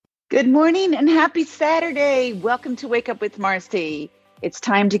Good morning and happy Saturday. Welcome to Wake Up with Marcy. It's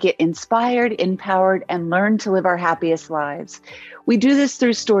time to get inspired, empowered, and learn to live our happiest lives. We do this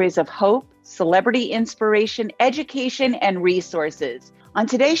through stories of hope, celebrity inspiration, education, and resources. On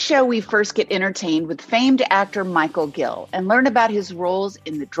today's show, we first get entertained with famed actor Michael Gill and learn about his roles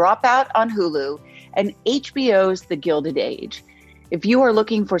in The Dropout on Hulu and HBO's The Gilded Age. If you are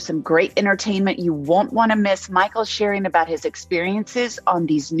looking for some great entertainment, you won't want to miss Michael sharing about his experiences on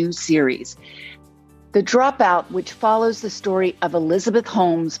these new series. The Dropout, which follows the story of Elizabeth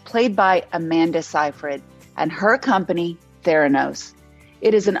Holmes, played by Amanda Seyfried, and her company, Theranos.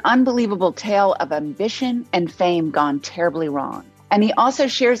 It is an unbelievable tale of ambition and fame gone terribly wrong. And he also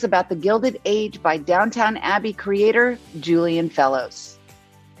shares about The Gilded Age by Downton Abbey creator Julian Fellowes.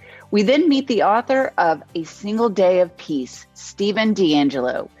 We then meet the author of A Single Day of Peace, Stephen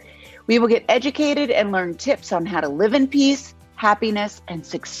D'Angelo. We will get educated and learn tips on how to live in peace, happiness, and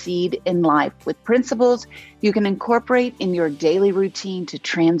succeed in life with principles you can incorporate in your daily routine to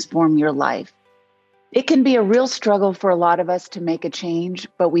transform your life. It can be a real struggle for a lot of us to make a change,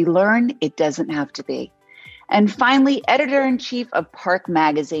 but we learn it doesn't have to be. And finally, editor-in-chief of Park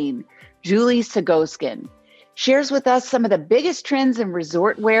Magazine, Julie Sagoskin, shares with us some of the biggest trends in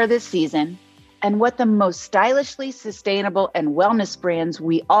resort wear this season and what the most stylishly sustainable and wellness brands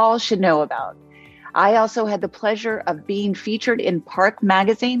we all should know about. I also had the pleasure of being featured in Park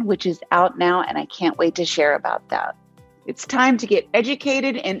Magazine, which is out now, and I can't wait to share about that. It's time to get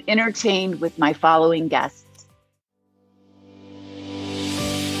educated and entertained with my following guests.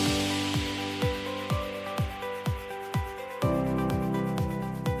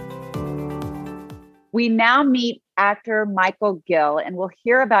 We now meet actor Michael Gill, and we'll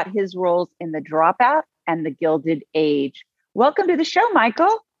hear about his roles in The Dropout and The Gilded Age. Welcome to the show,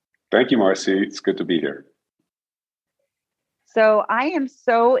 Michael. Thank you, Marcy. It's good to be here. So I am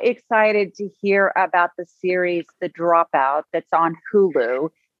so excited to hear about the series The Dropout that's on Hulu,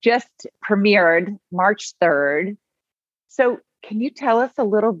 just premiered March 3rd. So can you tell us a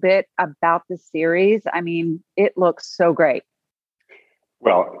little bit about the series? I mean, it looks so great.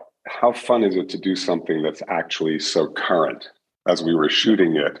 Well, how fun is it to do something that's actually so current? As we were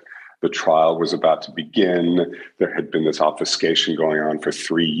shooting it, the trial was about to begin. There had been this obfuscation going on for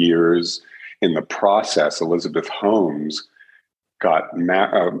 3 years. In the process, Elizabeth Holmes got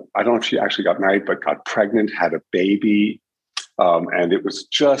married. I don't know if she actually got married, but got pregnant, had a baby. And it was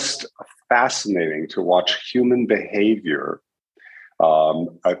just fascinating to watch human behavior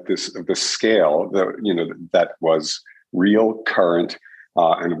at this scale that was real, current,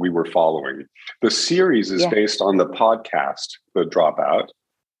 and we were following. The series is based on the podcast, The Dropout,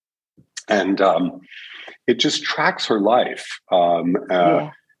 and it just tracks her life.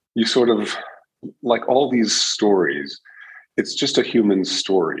 You sort of, like all these stories, it's just a human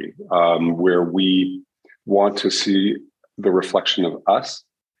story where we want to see the reflection of us,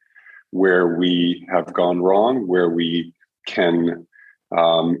 where we have gone wrong, where we can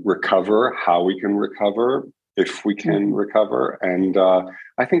recover, how we can recover, if we can recover. And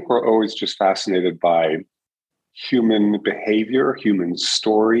I think we're always just fascinated by human behavior, human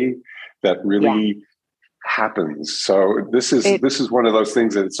story that really happens. So this is one of those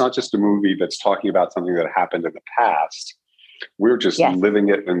things that it's not just a movie that's talking about something that happened in the past. We're just living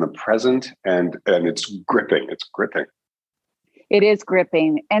it in the present, and it's gripping. It's gripping. It is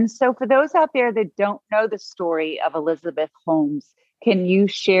gripping. And so for those out there that don't know the story of Elizabeth Holmes, can you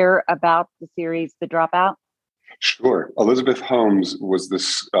share about the series The Dropout? Sure. Elizabeth Holmes was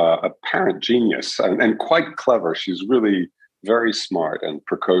this apparent genius and quite clever. She's really very smart and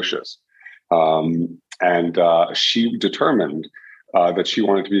precocious. And she determined that she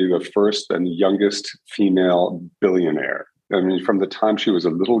wanted to be the first and youngest female billionaire. I mean, from the time she was a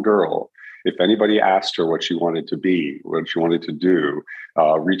little girl, if anybody asked her what she wanted to be, what she wanted to do,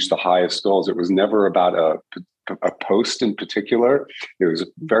 reach the highest goals, it was never about a post in particular. It was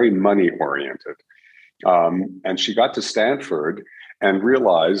very money oriented. And she got to Stanford and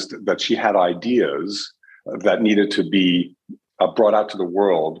realized that she had ideas that needed to be brought out to the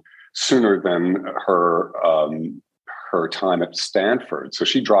world sooner than her time at Stanford. So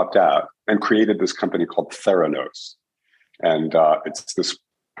she dropped out and created this company called Theranos. And it's this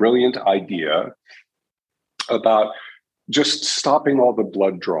brilliant idea about just stopping all the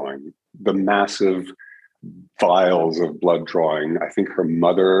blood drawing, the massive vials of blood drawing. I think her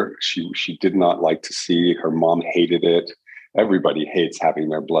mother, she did not like to see. Her mom hated it. Everybody hates having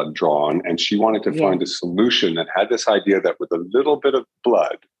their blood drawn. And she wanted to find a solution and had this idea that with a little bit of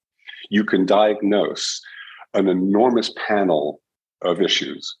blood, you can diagnose an enormous panel of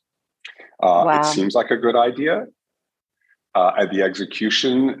issues. It seems like a good idea. At the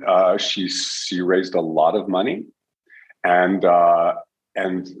execution, she raised a lot of money, and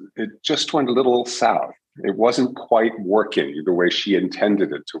it just went a little south. It wasn't quite working the way she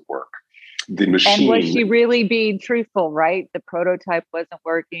intended it to work. The machine. And was she really being truthful, right? The prototype wasn't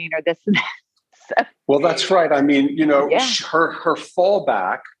working or this and that. So, well, that's right. I mean, her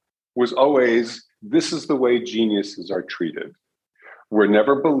fallback was always, this is the way geniuses are treated. We're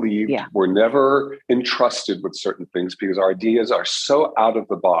never believed. Yeah. We're never entrusted with certain things because our ideas are so out of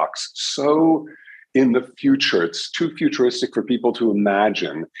the box, so in the future. It's too futuristic for people to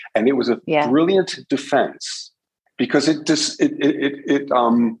imagine. And it was a brilliant defense because it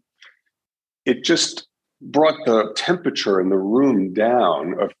just brought the temperature in the room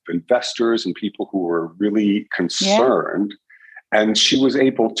down of investors and people who were really concerned. Yeah. And she was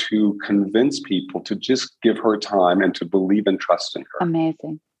able to convince people to just give her time and to believe and trust in her.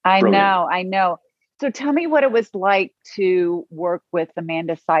 Amazing. I know. So tell me what it was like to work with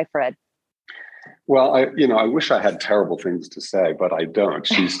Amanda Seyfried. Well, I wish I had terrible things to say, but I don't.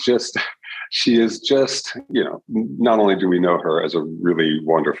 She is just, not only do we know her as a really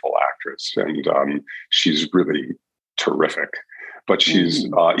wonderful actress, and she's really terrific, but she's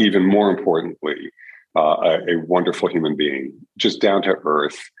even more importantly, a wonderful human being, just down to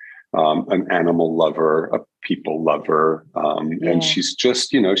earth, an animal lover, a people lover. And she's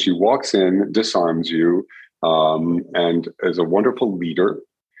just, she walks in, disarms you, and is a wonderful leader,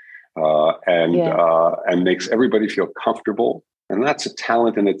 and makes everybody feel comfortable. And that's a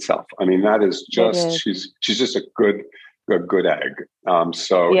talent in itself. I mean, that is just, she's just a good egg.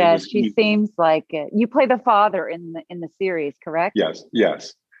 She seems like it. You play the father in the series, correct? Yes.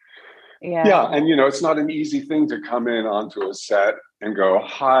 Yeah. And, it's not an easy thing to come in onto a set and go,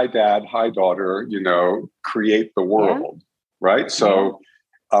 hi, dad, hi, daughter, create the world. Right. So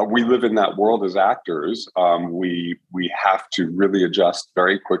we live in that world as actors. We have to really adjust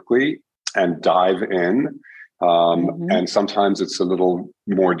very quickly and dive in. And sometimes it's a little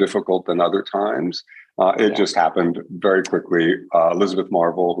more difficult than other times. It just happened very quickly. Elizabeth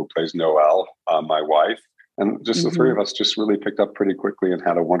Marvel, who plays Noelle, my wife, and just the three of us just really picked up pretty quickly and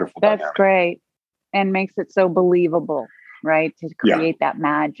had a wonderful dynamic. That's great. And makes it so believable, right? To create that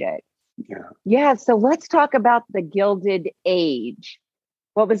magic. Yeah. So let's talk about The Gilded Age.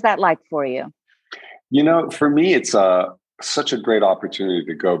 What was that like for you? For me, it's such a great opportunity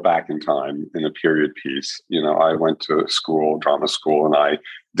to go back in time in a period piece. I went to school, drama school, and I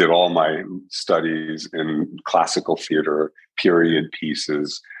did all my studies in classical theater, period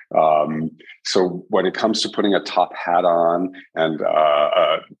pieces. So when it comes to putting a top hat on and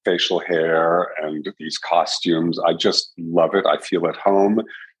facial hair and these costumes, I just love it. I feel at home.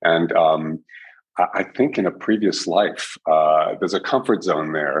 And I think in a previous life, there's a comfort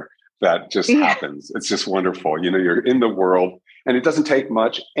zone there that just happens. It's just wonderful. You're in the world, and it doesn't take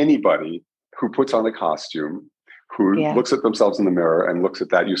much. Anybody who puts on a costume, who looks at themselves in the mirror and looks at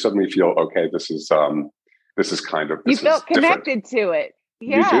that, you suddenly feel, okay, this is kind of, you felt connected to it.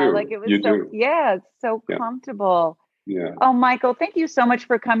 Yeah, like it was it's so comfortable. Yeah. Oh, Michael, thank you so much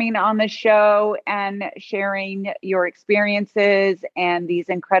for coming on the show and sharing your experiences and these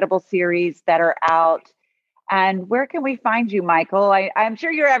incredible series that are out. And where can we find you, Michael? I'm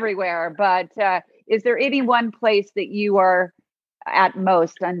sure you're everywhere, but is there any one place that you are at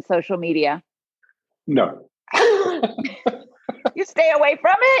most on social media? No. You stay away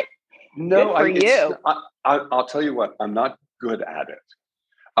from it? No, good for you. I'll tell you what, I'm not good at it.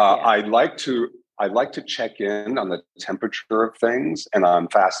 I like to check in on the temperature of things, and I'm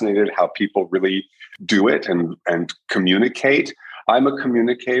fascinated how people really do it and communicate. I'm a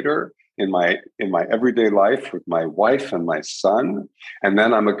communicator in my everyday life with my wife and my son, and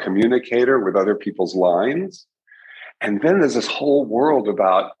then I'm a communicator with other people's lines. And then there's this whole world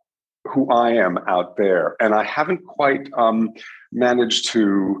about who I am out there, and I haven't quite managed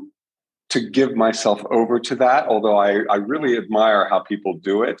to give myself over to that, although I really admire how people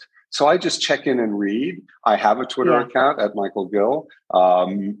do it. So I just check in and read. I have a Twitter account at Michael Gill,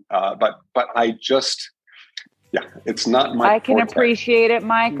 but I just, it's not my. I can appreciate it,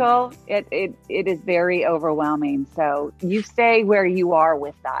 Michael. It is very overwhelming. So you stay where you are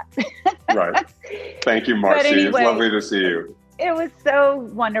with that. Right. Thank you, Marcy. Anyway, it's lovely to see you. It was so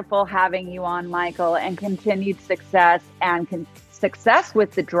wonderful having you on, Michael, and continued success and success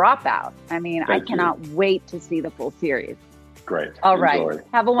with The Dropout. I mean, I cannot wait to see the full series. Great. All right.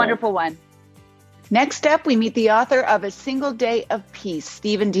 Have a wonderful one. Next up, we meet the author of A Single Day of Peace,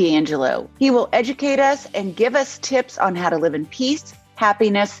 Stephen D'Angelo. He will educate us and give us tips on how to live in peace,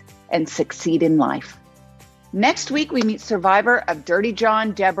 happiness, and succeed in life. Next week, we meet survivor of Dirty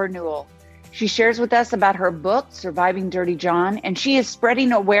John, Deborah Newell. She shares with us about her book, Surviving Dirty John, and she is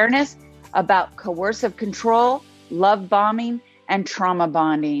spreading awareness about coercive control, love bombing, and trauma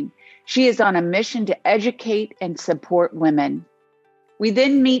bonding. She is on a mission to educate and support women. We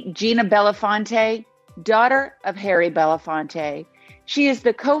then meet Gina Belafonte, daughter of Harry Belafonte. She is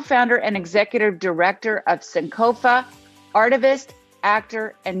the co-founder and executive director of Sankofa, artivist,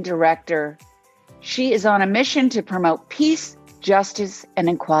 actor, and director. She is on a mission to promote peace, justice, and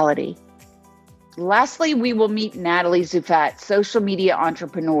equality. Lastly, we will meet Natalie Zufat, social media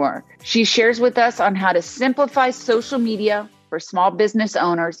entrepreneur. She shares with us on how to simplify social media for small business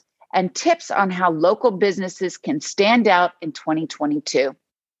owners and tips on how local businesses can stand out in 2022.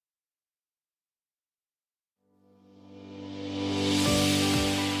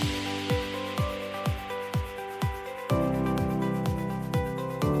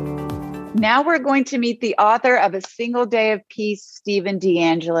 Now we're going to meet the author of A Single Day of Peace, Stephen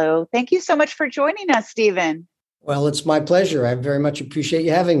D'Angelo. Thank you so much for joining us, Stephen. Well, it's my pleasure. I very much appreciate you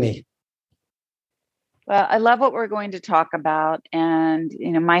having me. Well, I love what we're going to talk about. And,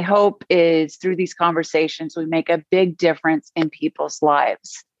 my hope is through these conversations, we make a big difference in people's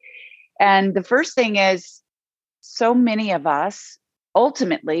lives. And the first thing is, so many of us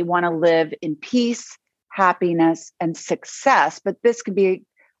ultimately want to live in peace, happiness, and success, but this could be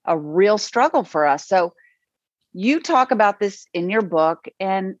a real struggle for us. So you talk about this in your book,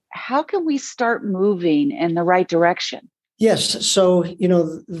 and how can we start moving in the right direction? Yes. So,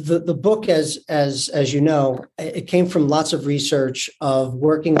 the book, as you know, it came from lots of research of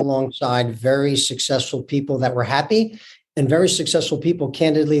working alongside very successful people that were happy and very successful people,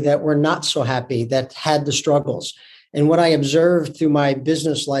 candidly, that were not so happy, that had the struggles. And what I observed through my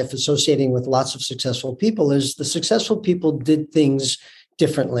business life associating with lots of successful people is the successful people did things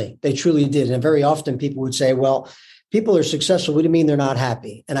differently. They truly did. And very often people would say, well, people are successful. What do you mean they're not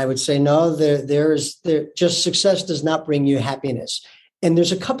happy? And I would say, no, just success does not bring you happiness. And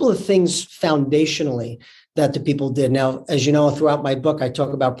there's a couple of things foundationally that the people did. Now, as you know, throughout my book, I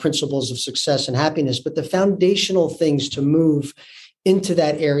talk about principles of success and happiness, but the foundational things to move into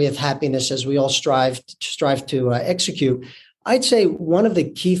that area of happiness as we all strive to execute, I'd say one of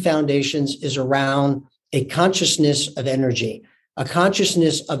the key foundations is around a consciousness of energy. A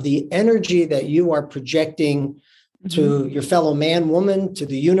consciousness of the energy that you are projecting to your fellow man, woman, to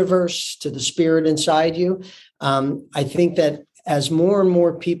the universe, to the spirit inside you. I think that as more and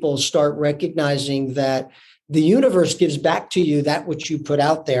more people start recognizing that the universe gives back to you that which you put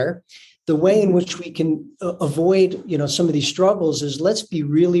out there, the way in which we can avoid, some of these struggles is let's be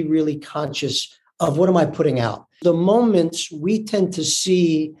really, really conscious of what am I putting out. The moments we tend to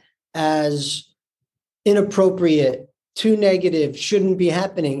see as inappropriate, too negative, shouldn't be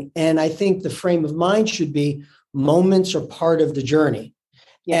happening. And I think the frame of mind should be moments are part of the journey.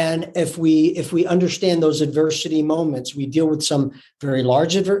 Yeah. And if we understand those adversity moments, we deal with some very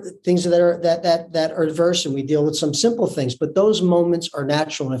large things that are adverse, and we deal with some simple things. But those moments are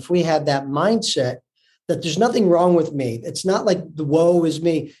natural. And if we have that mindset that there's nothing wrong with me, it's not like the woe is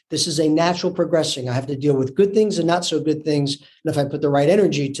me. This is a natural progressing. I have to deal with good things and not so good things. And if I put the right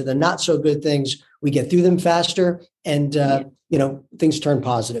energy to the not so good things, we get through them faster, and things turn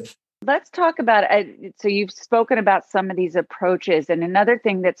positive. Let's talk about it. So you've spoken about some of these approaches, and another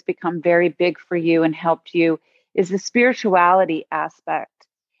thing that's become very big for you and helped you is the spirituality aspect.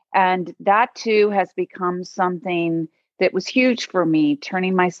 And that too has become something that was huge for me,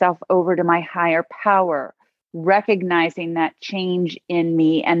 turning myself over to my higher power, recognizing that change in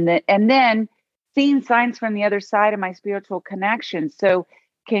me, and then seeing signs from the other side of my spiritual connection. So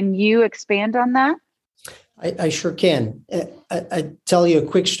can you expand on that? I sure can. I tell you a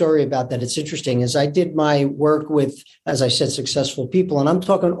quick story about that. It's interesting. As I did my work with, as I said, successful people, and I'm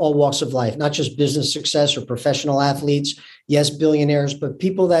talking all walks of life, not just business success or professional athletes, yes, billionaires, but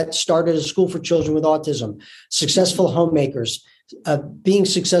people that started a school for children with autism, successful homemakers. Being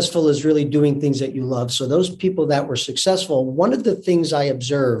successful is really doing things that you love. So those people that were successful, one of the things I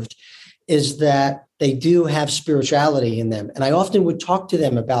observed is that they do have spirituality in them. And I often would talk to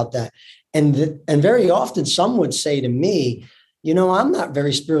them about that. And very often some would say to me, I'm not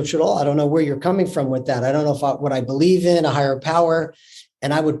very spiritual at all. I don't know where you're coming from with that. I don't know what I believe in, a higher power.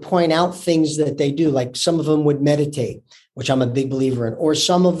 And I would point out things that they do, like some of them would meditate, which I'm a big believer in, or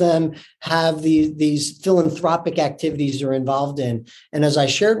some of them have these philanthropic activities they're involved in. And as I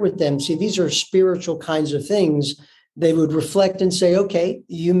shared with them, see, these are spiritual kinds of things. They would reflect and say, okay,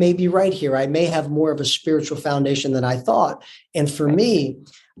 you may be right here. I may have more of a spiritual foundation than I thought. And for me,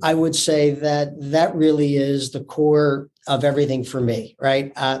 I would say that that really is the core of everything for me,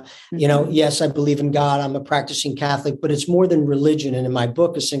 right? Yes, I believe in God. I'm a practicing Catholic, but it's more than religion. And in my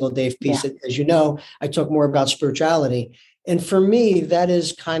book, A Single Day of Peace, as you know, I talk more about spirituality. And for me, that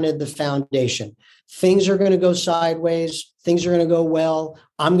is kind of the foundation. Things are going to go sideways. Things are going to go well.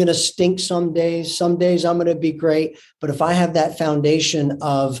 I'm going to stink some days. Some days I'm going to be great. But if I have that foundation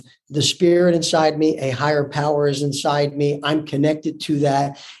of the spirit inside me, a higher power is inside me, I'm connected to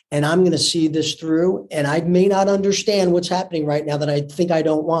that, and I'm going to see this through. And I may not understand what's happening right now that I think I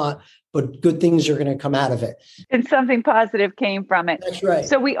don't want, but good things are going to come out of it. And something positive came from it. That's right.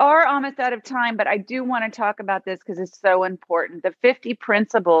 So we are almost out of time, but I do want to talk about this because it's so important. The 50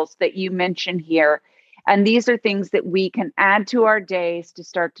 principles that you mention here. And these are things that we can add to our days to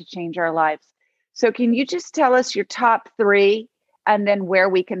start to change our lives. So can you just tell us your top 3 and then where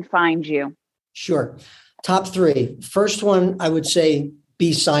we can find you? Sure. Top 3. First one, I would say,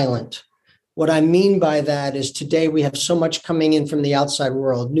 be silent. What I mean by that is today we have so much coming in from the outside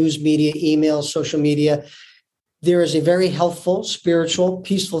world, news media, email, social media. There is a very helpful, spiritual,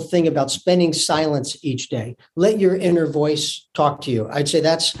 peaceful thing about spending silence each day. Let your inner voice talk to you. I'd say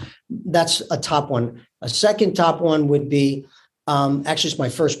that's a top one. A second top one would be, actually it's my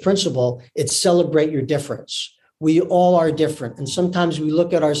first principle, it's celebrate your difference. We all are different. And sometimes we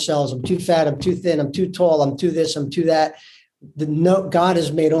look at ourselves, I'm too fat, I'm too thin, I'm too tall, I'm too this, I'm too that. God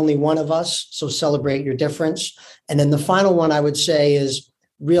has made only one of us, so celebrate your difference. And then the final one I would say is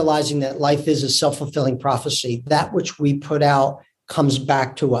realizing that life is a self-fulfilling prophecy. That which we put out comes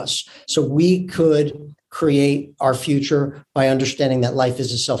back to us. So we could create our future by understanding that life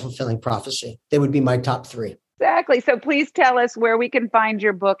is a self-fulfilling prophecy. They would be my top 3. Exactly. So please tell us where we can find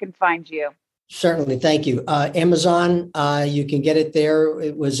your book and find you. Certainly. Thank you. Amazon, you can get it there.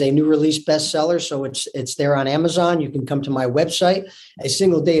 It was a new release bestseller, so it's there on Amazon. You can come to my website,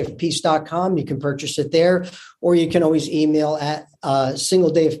 asingledayofpeace.com. You can purchase it there, or you can always email at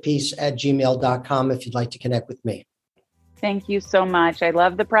singledayofpeace@gmail.com if you'd like to connect with me. Thank you so much. I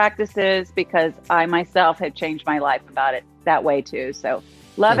love the practices because I myself have changed my life about it that way too. So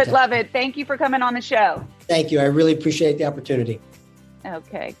love it. Love it. Thank you for coming on the show. Thank you. I really appreciate the opportunity.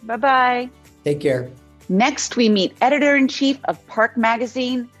 Okay. Bye-bye. Take care. Next, we meet Editor-in-Chief of Park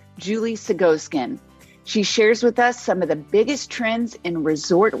Magazine, Julie Sagoskin. She shares with us some of the biggest trends in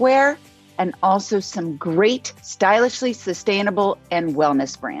resort wear and also some great stylishly sustainable and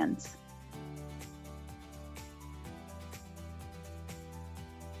wellness brands.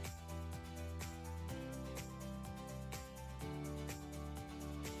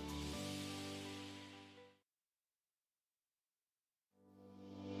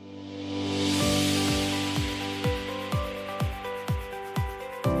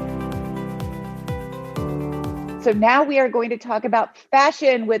 So now we are going to talk about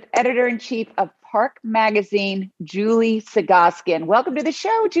fashion with Editor-in-Chief of Park Magazine, Julie Sagoskin. Welcome to the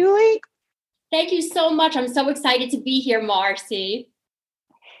show, Julie. Thank you so much. I'm so excited to be here, Marcy.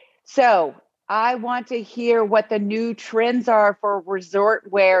 So I want to hear what the new trends are for resort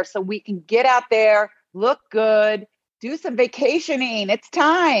wear so we can get out there, look good, do some vacationing. It's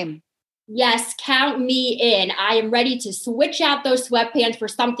time. Yes, count me in. I am ready to switch out those sweatpants for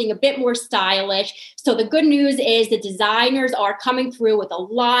something a bit more stylish. So the good news is the designers are coming through with a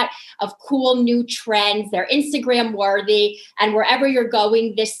lot of cool new trends. They're Instagram worthy. And wherever you're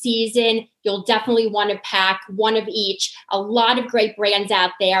going this season, you'll definitely want to pack one of each. A lot of great brands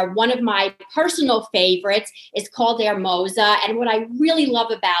out there. One of my personal favorites is called Hermosa. And what I really love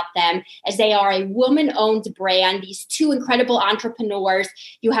about them is they are a woman-owned brand. These two incredible entrepreneurs.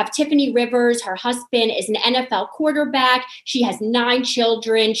 You have Tiffany Rivers. Her husband is an NFL quarterback. She has 9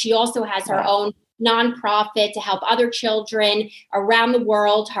 children. She also has her own nonprofit to help other children around the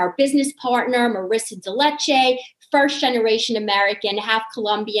world. Her business partner, Marissa DeLeche, first generation American, half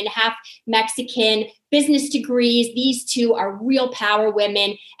Colombian, half Mexican, business degrees. These two are real power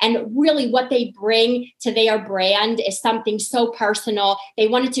women. And really what they bring to their brand is something so personal. They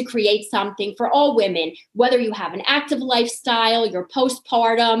wanted to create something for all women, whether you have an active lifestyle, you're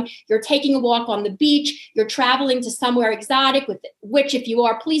postpartum, you're taking a walk on the beach, you're traveling to somewhere exotic, with which if you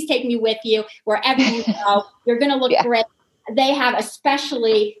are, please take me with you. Wherever you go, you're going to look great. They have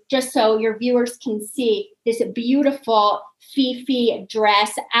especially, just so your viewers can see, this beautiful Fifi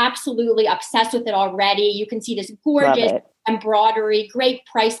dress. Absolutely obsessed with it already. You can see this gorgeous embroidery, great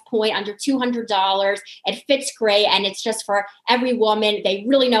price point, under $200. It fits great, and it's just for every woman. They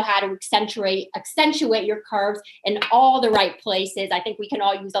really know how to accentuate your curves in all the right places. I think we can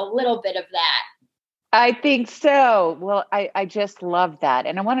all use a little bit of that. I think so. Well, I just love that.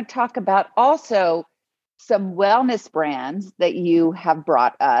 And I want to talk about also some wellness brands that you have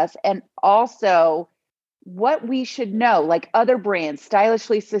brought us, and also what we should know, like other brands,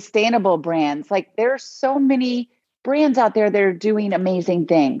 stylishly sustainable brands. Like there are so many brands out there that are doing amazing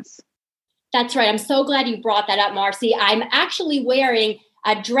things. That's right. I'm so glad you brought that up, Marcy. I'm actually wearing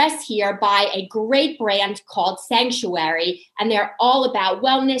a dress here by a great brand called Sanctuary, and they're all about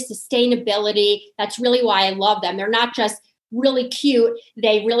wellness, sustainability. That's really why I love them. They're not just really cute.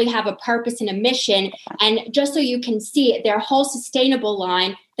 They really have a purpose and a mission. And just so you can see it, their whole sustainable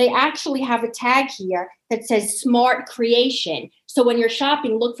line, they actually have a tag here that says Smart Creation. So when you're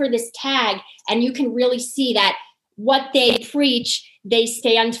shopping, look for this tag and you can really see that what they preach, they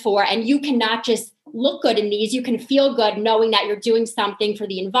stand for. And you cannot just look good in these. You can feel good knowing that you're doing something for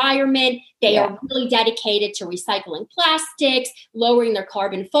the environment. They are really dedicated to recycling plastics, lowering their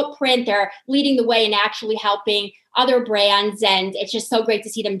carbon footprint. They're leading the way and actually helping other brands. And it's just so great to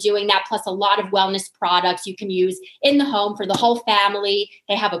see them doing that. Plus a lot of wellness products you can use in the home for the whole family.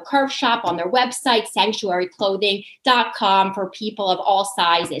 They have a curve shop on their website, sanctuaryclothing.com, for people of all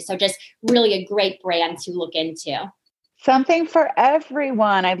sizes. So just really a great brand to look into. Something for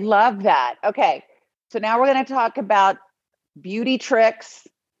everyone. I love that. Okay. So now we're going to talk about beauty tricks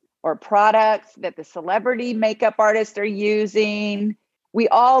or products that the celebrity makeup artists are using. We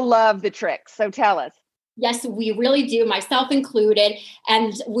all love the tricks. So tell us. Yes, we really do, myself included.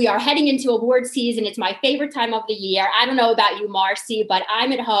 And we are heading into award season. It's my favorite time of the year. I don't know about you, Marcy, but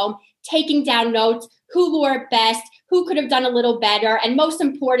I'm at home taking down notes. Who wore it best? Who could have done a little better? And most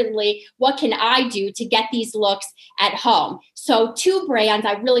importantly, what can I do to get these looks at home? So 2 brands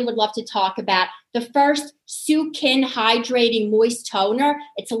I really would love to talk about. The first, Sagoskin Hydrating Moist Toner.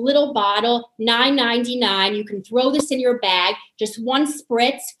 It's a little bottle, $9.99. You can throw this in your bag, just 1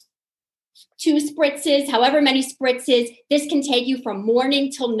 spritz, 2 spritzes, however many spritzes. This can take you from morning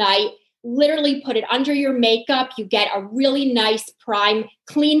till night. Literally put it under your makeup. You get a really nice prime,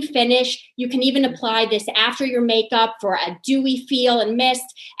 clean finish. You can even apply this after your makeup for a dewy feel and mist.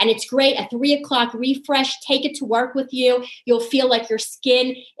 And it's great. A 3 o'clock refresh. Take it to work with you. You'll feel like your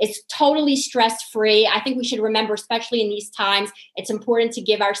skin is totally stress-free. I think we should remember, especially in these times, it's important to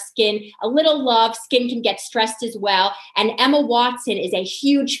give our skin a little love. Skin can get stressed as well. And Emma Watson is a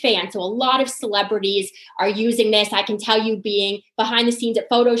huge fan. So a lot of celebrities are using this. I can tell you, being behind the scenes at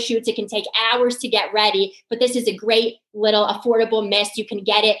photo shoots, it can take hours to get ready, but this is a great little affordable mist. You can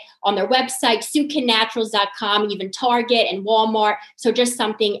get it on their website, SagoskinNaturals.com, even Target and Walmart. So just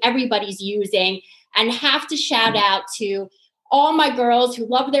something everybody's using. And have to shout out to all my girls who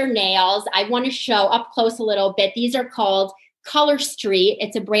love their nails. I want to show up close a little bit. These are called Color Street.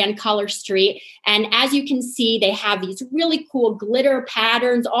 It's a brand, Color Street. And as you can see, they have these really cool glitter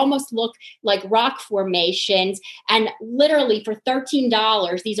patterns, almost look like rock formations. And literally for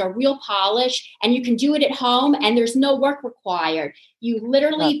 $13, these are real polish, and you can do it at home and there's no work required. You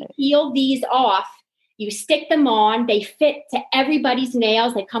literally peel these off. You stick them on, they fit to everybody's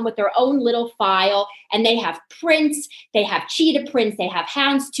nails. They come with their own little file, and they have prints. They have cheetah prints. They have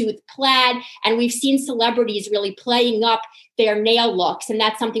houndstooth, plaid. And we've seen celebrities really playing up their nail looks. And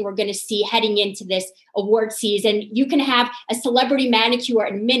that's something we're going to see heading into this award season. You can have a celebrity manicure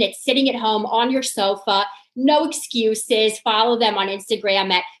in minutes sitting at home on your sofa. No excuses. Follow them on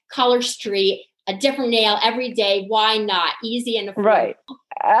Instagram at Color Street. A different nail every day. Why not? Easy and affordable. Right.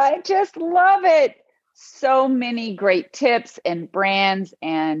 I just love it. So many great tips and brands,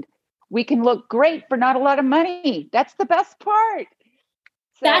 and we can look great for not a lot of money. That's the best part.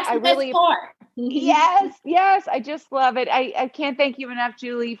 So That's the best part. Yes. I just love it. I can't thank you enough,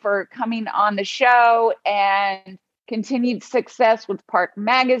 Julie, for coming on the show, and continued success with Park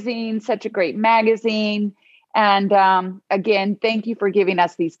Magazine, such a great magazine. And again, thank you for giving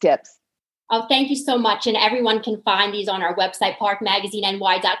us these tips. Oh, thank you so much. And everyone can find these on our website,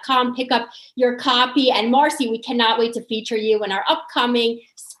 parkmagazineny.com. Pick up your copy. And Marcy, we cannot wait to feature you in our upcoming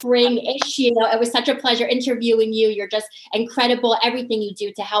spring issue. It was such a pleasure interviewing you. You're just incredible. Everything you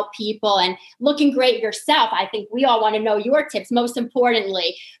do to help people, and looking great yourself. I think we all want to know your tips, most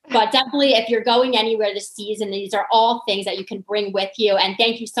importantly. But definitely, if you're going anywhere this season, these are all things that you can bring with you. And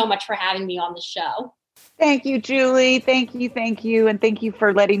thank you so much for having me on the show. Thank you, Julie. Thank you. And thank you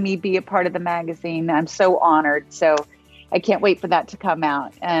for letting me be a part of the magazine. I'm so honored. So I can't wait for that to come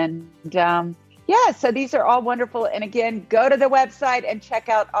out. And so these are all wonderful. And again, go to the website and check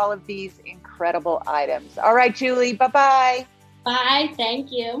out all of these incredible items. All right, Julie, bye-bye. Bye.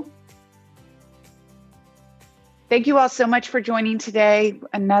 Thank you. Thank you all so much for joining today.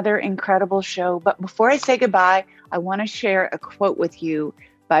 Another incredible show. But before I say goodbye, I want to share a quote with you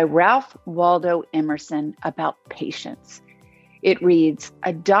by Ralph Waldo Emerson about patience. It reads,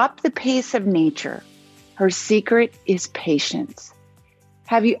 "Adopt the pace of nature. Her secret is patience.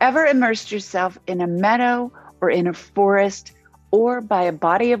 Have you ever immersed yourself in a meadow or in a forest or by a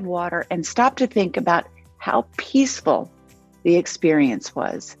body of water and stopped to think about how peaceful the experience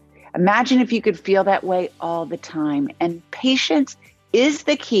was? Imagine if you could feel that way all the time. And patience is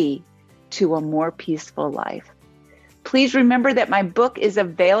the key to a more peaceful life. Please remember that my book is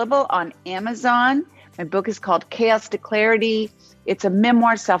available on Amazon. My book is called Chaos to Clarity. It's a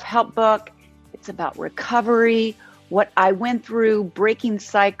memoir self-help book. It's about recovery, what I went through, breaking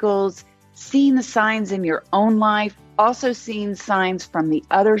cycles, seeing the signs in your own life, also seeing signs from the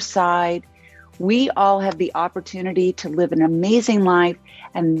other side. We all have the opportunity to live an amazing life,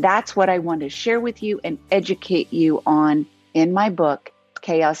 and that's what I want to share with you and educate you on in my book,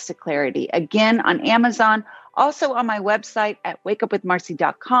 Chaos to Clarity. Again, on Amazon, also on my website at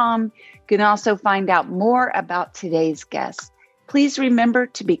wakeupwithmarcy.com. You can also find out more about today's guest. Please remember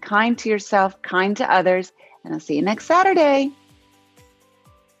to be kind to yourself, kind to others, and I'll see you next Saturday.